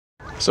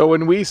So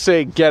when we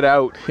say get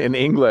out in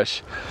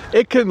English,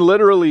 it can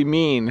literally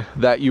mean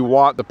that you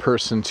want the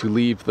person to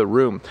leave the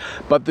room.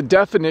 But the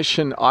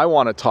definition I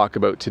want to talk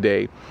about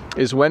today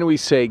is when we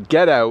say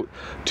get out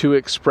to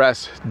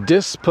express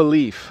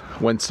disbelief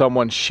when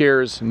someone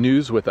shares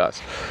news with us.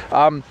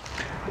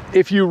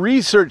 If you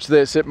research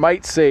this, it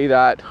might say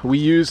that we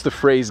use the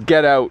phrase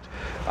get out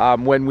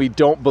when we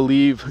don't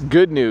believe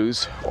good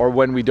news or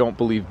when we don't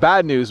believe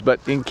bad news, but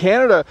in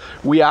Canada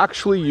we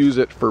actually use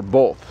it for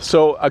both.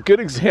 So a good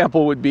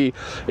example would be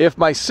if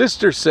my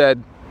sister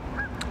said,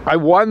 I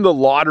won the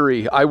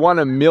lottery, I won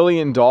 $1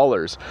 million,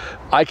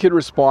 I could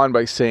respond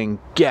by saying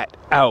get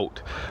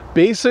out.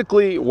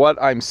 Basically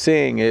what I'm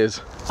saying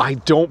is I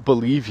don't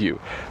believe you.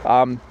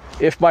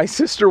 If my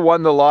sister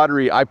won the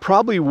lottery, I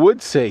probably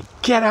would say,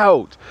 get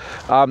out.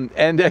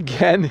 And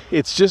again,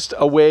 it's just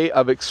a way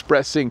of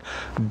expressing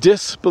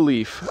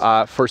disbelief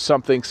for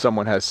something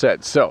someone has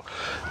said. So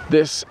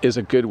this is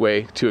a good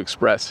way to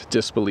express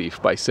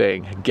disbelief by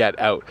saying, get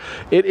out.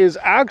 It is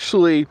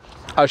actually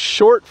a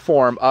short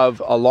form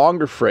of a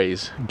longer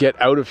phrase, get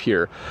out of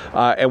here.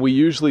 And we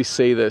usually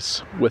say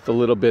this with a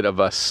little bit of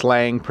a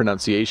slang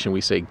pronunciation.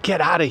 We say,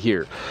 get out of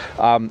here.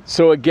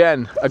 So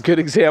again, a good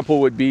example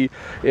would be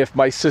if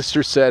my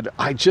sister said,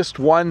 I just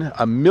won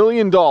 $1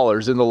 million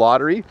in the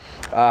lottery,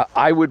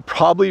 I would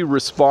probably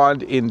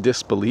respond in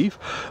disbelief.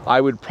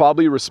 I would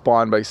probably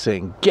respond by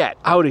saying, get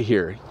out of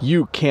here.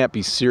 You can't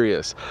be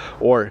serious.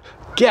 Or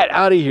get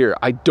out of here.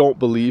 I don't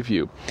believe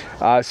you.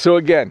 So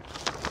again,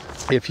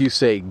 if you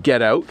say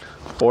get out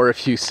or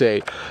if you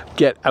say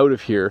get out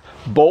of here,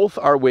 both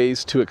are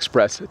ways to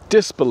express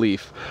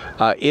disbelief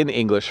in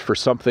English for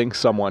something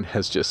someone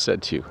has just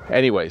said to you.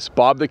 Anyways,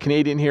 Bob the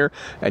Canadian here,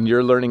 and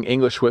you're learning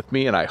English with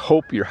me, and I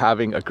hope you're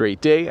having a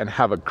great day and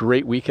have a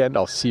great weekend.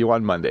 I'll see you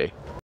on Monday.